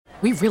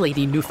We really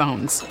need new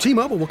phones.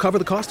 T-Mobile will cover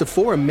the cost of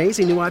 4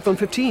 amazing new iPhone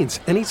 15s,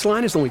 and each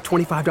line is only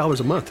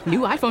 $25 a month. New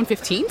iPhone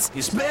 15s?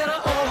 It's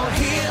better over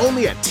here.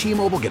 Only at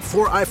T-Mobile, get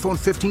 4 iPhone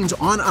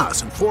 15s on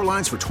us and 4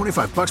 lines for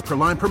 $25 per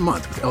line per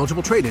month with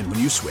eligible trade-in when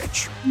you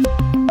switch.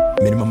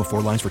 Minimum of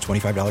 4 lines for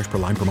 $25 per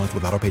line per month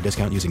with autopay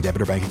discount using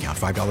debit or bank account.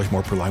 $5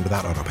 more per line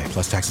without autopay,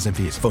 plus taxes and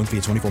fees. Phone fee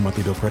at 24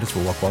 monthly bill credits for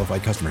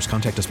well-qualified customers.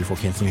 Contact us before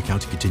canceling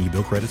account to continue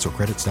bill credits or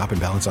credit stop and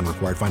balance on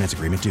required finance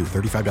agreement due.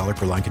 $35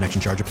 per line connection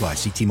charge applies.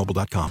 See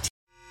T-Mobile.com.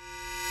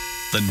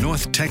 The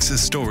North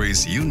Texas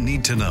stories you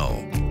need to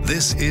know.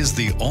 This is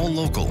the All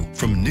Local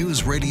from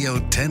News Radio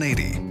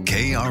 1080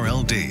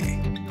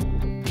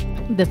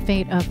 KRLD. The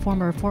fate of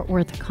former Fort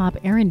Worth cop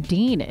Aaron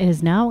Dean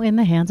is now in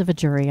the hands of a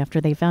jury after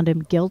they found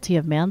him guilty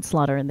of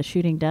manslaughter in the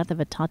shooting death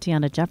of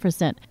Tatiana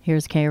Jefferson.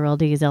 Here's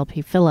KRLD's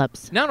LP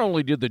Phillips. Not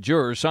only did the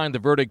jurors sign the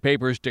verdict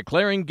papers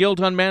declaring guilt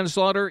on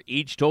manslaughter,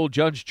 each told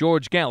Judge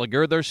George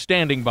Gallagher they're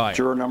standing by it.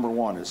 Juror number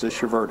 1, is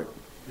this your verdict?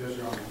 Yes,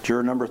 Your Honor.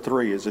 Juror number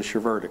 3, is this your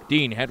verdict?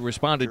 Dean had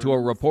responded to a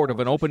report of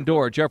an open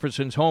door at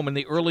Jefferson's home in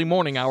the early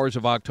morning hours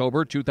of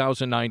October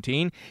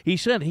 2019. He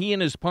said he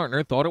and his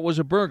partner thought it was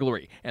a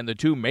burglary, and the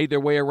two made their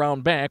way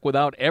around back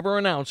without ever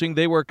announcing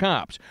they were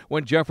cops.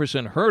 When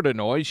Jefferson heard a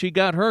noise, she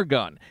got her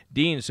gun.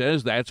 Dean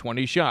says that's when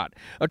he shot.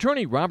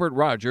 Attorney Robert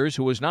Rogers,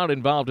 who was not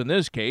involved in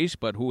this case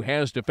but who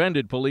has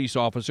defended police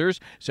officers,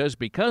 says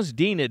because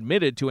Dean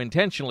admitted to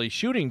intentionally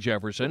shooting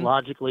Jefferson,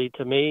 logically,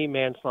 to me,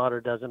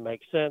 manslaughter doesn't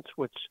make sense,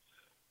 which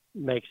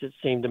makes it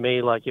seem to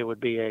me like it would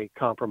be a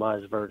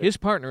compromise verdict. His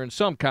partner in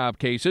some cop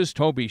cases,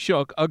 Toby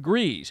Shook,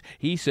 agrees.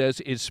 He says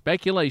it's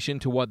speculation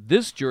to what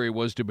this jury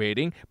was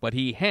debating, but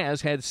he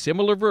has had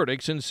similar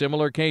verdicts in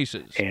similar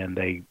cases. And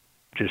they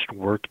just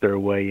worked their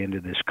way into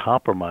this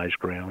compromise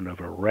ground of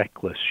a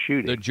reckless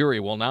shooting. The jury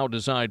will now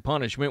decide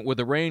punishment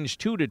with a range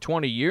 2 to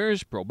 20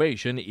 years.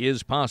 Probation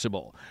is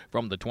possible.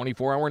 From the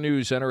 24-Hour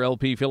News Center,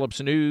 LP Phillips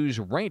News,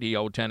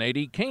 Radio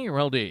 1080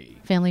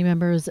 KRLD. Family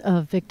members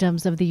of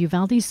victims of the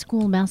Uvalde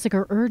school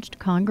massacre urged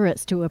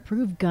Congress to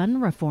approve gun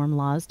reform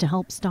laws to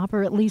help stop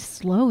or at least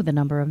slow the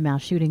number of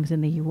mass shootings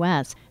in the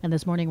U.S. And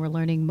this morning we're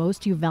learning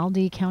most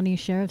Uvalde County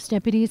Sheriff's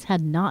deputies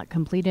had not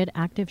completed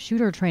active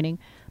shooter training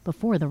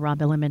before the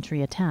Robb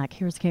Elementary attack.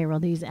 Here's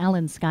KRLD's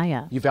Alan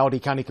Skaya.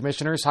 Uvalde County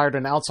Commissioners hired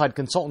an outside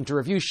consultant to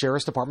review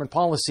Sheriff's Department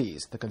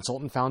policies. The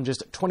consultant found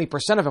just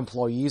 20% of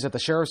employees at the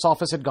Sheriff's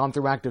Office had gone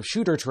through active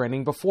shooter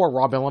training before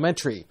Robb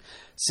Elementary.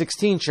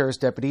 16 Sheriff's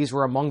deputies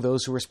were among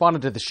those who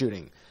responded to the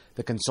shooting.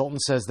 The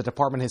consultant says the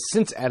department has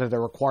since added a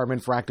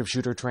requirement for active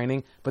shooter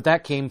training, but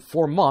that came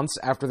 4 months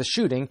after the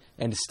shooting,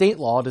 and state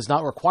law does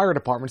not require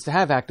departments to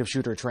have active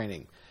shooter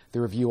training. The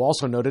review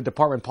also noted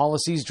department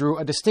policies drew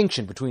a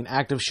distinction between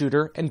active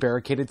shooter and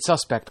barricaded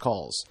suspect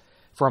calls.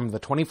 From the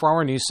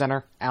 24-Hour News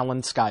Center,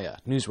 Alan Skaya,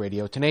 News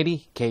Radio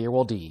 1080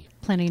 KRLD.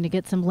 Planning to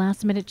get some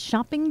last-minute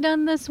shopping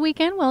done this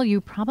weekend? Well,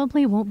 you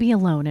probably won't be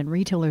alone, and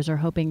retailers are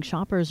hoping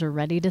shoppers are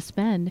ready to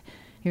spend.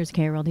 Here's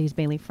KRLD's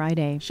Bailey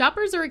Friday.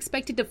 Shoppers are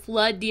expected to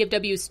flood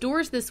DFW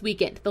stores this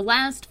weekend, the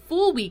last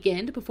full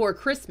weekend before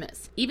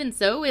Christmas. Even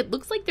so, it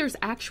looks like there's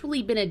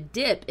actually been a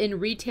dip in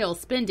retail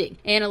spending.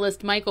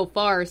 Analyst Michael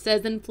Farr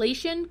says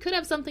inflation could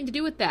have something to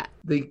do with that.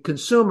 The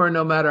consumer,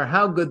 no matter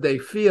how good they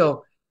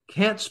feel,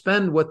 can't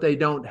spend what they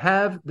don't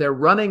have. They're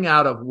running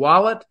out of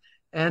wallet.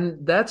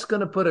 And that's going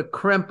to put a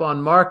crimp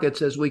on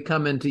markets as we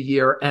come into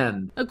year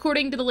end.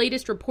 According to the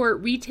latest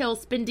report, retail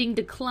spending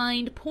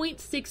declined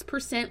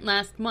 0.6%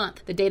 last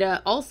month. The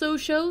data also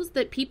shows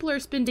that people are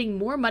spending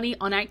more money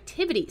on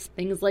activities,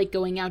 things like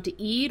going out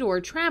to eat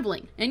or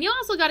traveling. And you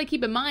also got to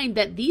keep in mind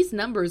that these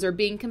numbers are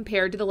being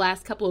compared to the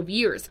last couple of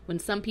years, when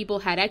some people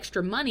had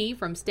extra money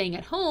from staying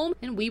at home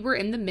and we were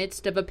in the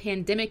midst of a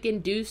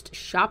pandemic-induced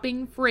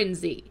shopping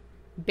frenzy.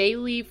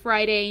 Bailey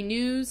Friday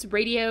News,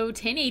 Radio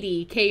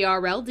 1080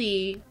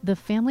 KRLD. The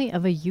family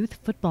of a youth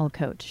football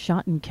coach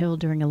shot and killed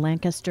during a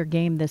Lancaster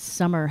game this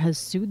summer has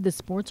sued the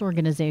sports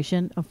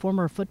organization, a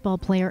former football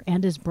player,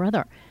 and his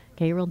brother.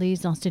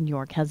 KRLD's Austin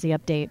York has the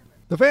update.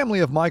 The family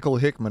of Michael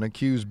Hickman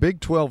accused Big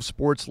 12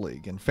 Sports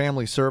League and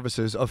Family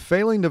Services of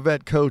failing to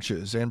vet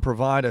coaches and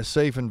provide a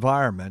safe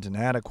environment and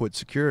adequate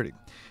security.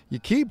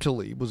 Yaqub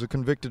Talib was a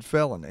convicted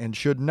felon and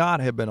should not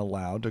have been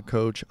allowed to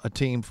coach a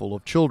team full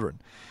of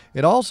children.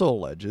 It also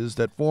alleges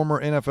that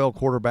former NFL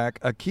quarterback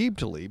Aqib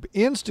Talib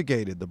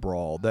instigated the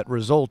brawl that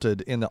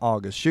resulted in the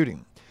August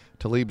shooting.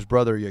 Talib's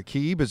brother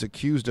Yaqub is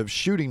accused of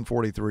shooting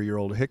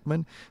 43-year-old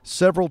Hickman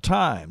several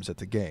times at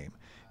the game.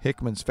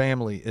 Hickman's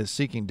family is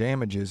seeking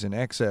damages in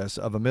excess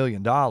of $1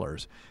 million.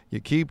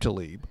 Yaqub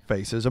Talib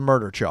faces a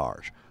murder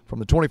charge. From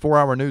the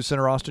 24-Hour News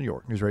Center, Austin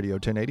York, News Radio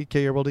 1080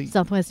 KRLD.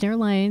 Southwest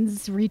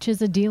Airlines reaches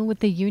a deal with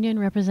the union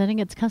representing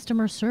its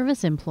customer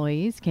service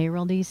employees.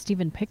 KRLD's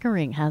Stephen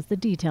Pickering has the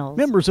details.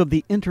 Members of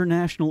the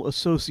International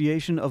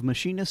Association of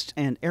Machinists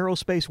and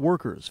Aerospace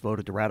Workers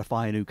voted to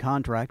ratify a new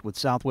contract with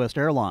Southwest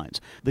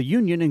Airlines. The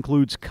union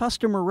includes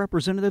customer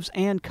representatives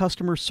and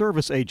customer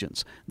service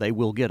agents. They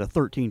will get a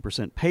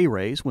 13% pay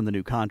raise when the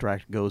new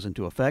contract goes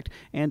into effect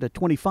and a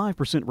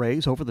 25%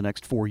 raise over the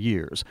next 4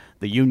 years.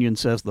 The union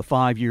says the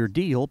 5-year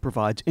deal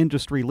provides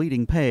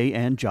industry-leading pay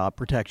and job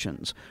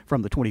protections.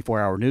 From the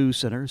 24-Hour News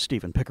Center,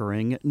 Stephen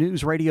Pickering,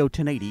 News Radio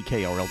 1080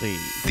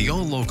 KRLD. The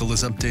All Local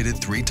is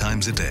updated 3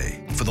 times a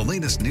day. For the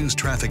latest news,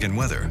 traffic, and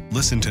weather,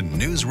 listen to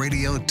News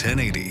Radio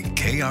 1080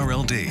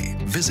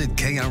 KRLD. Visit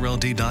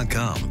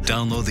KRLD.com,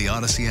 download the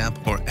Odyssey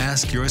app, or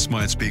ask your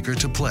smart speaker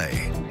to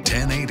play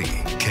 1080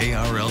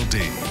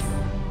 KRLD.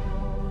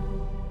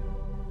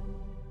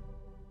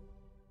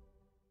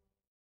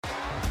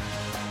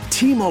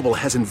 T-Mobile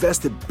has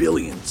invested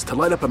billions to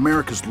light up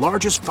America's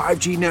largest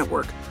 5G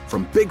network,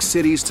 from big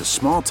cities to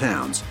small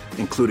towns,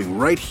 including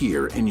right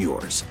here in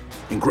yours.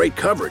 And great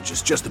coverage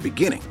is just the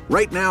beginning.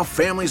 Right now,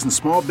 families and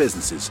small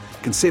businesses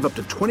can save up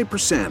to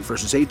 20%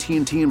 versus AT&T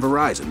and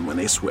Verizon when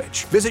they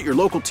switch. Visit your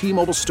local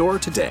T-Mobile store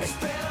today.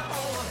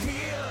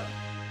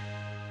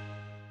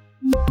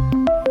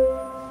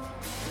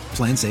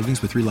 Plan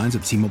savings with 3 lines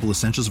of T-Mobile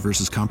Essentials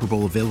versus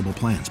comparable available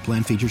plans.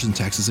 Plan features and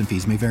taxes and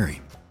fees may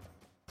vary.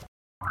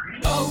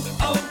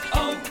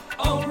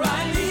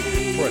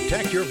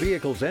 Protect your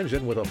vehicle's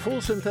engine with a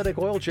full synthetic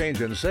oil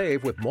change and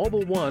save with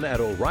Mobil 1 at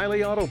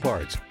O'Reilly Auto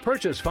Parts.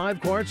 Purchase 5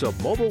 quarts of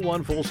Mobil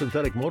 1 full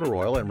synthetic motor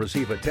oil and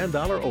receive a $10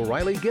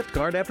 O'Reilly gift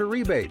card after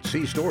rebate.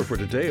 See store for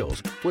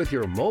details. With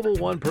your Mobil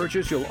 1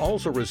 purchase, you'll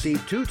also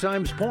receive 2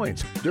 times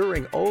points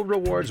during O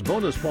Rewards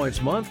Bonus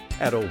Points Month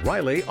at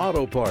O'Reilly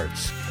Auto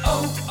Parts.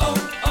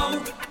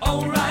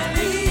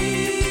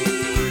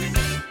 O'Reilly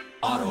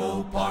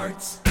Auto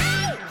Parts.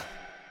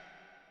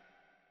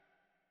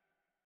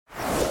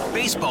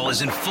 Baseball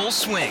is in full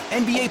swing.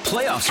 NBA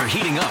playoffs are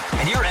heating up,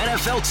 and your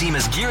NFL team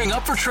is gearing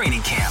up for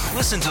training camp.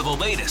 Listen to the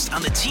latest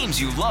on the teams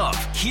you love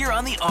here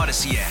on the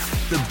Odyssey app.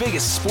 The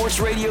biggest sports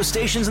radio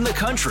stations in the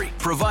country,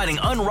 providing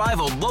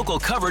unrivaled local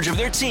coverage of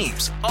their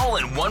teams, all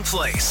in one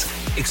place.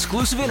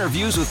 Exclusive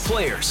interviews with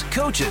players,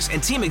 coaches,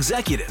 and team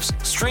executives,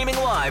 streaming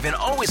live and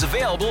always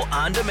available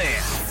on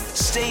demand.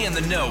 Stay in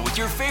the know with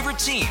your favorite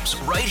teams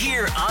right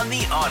here on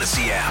the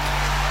Odyssey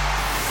app.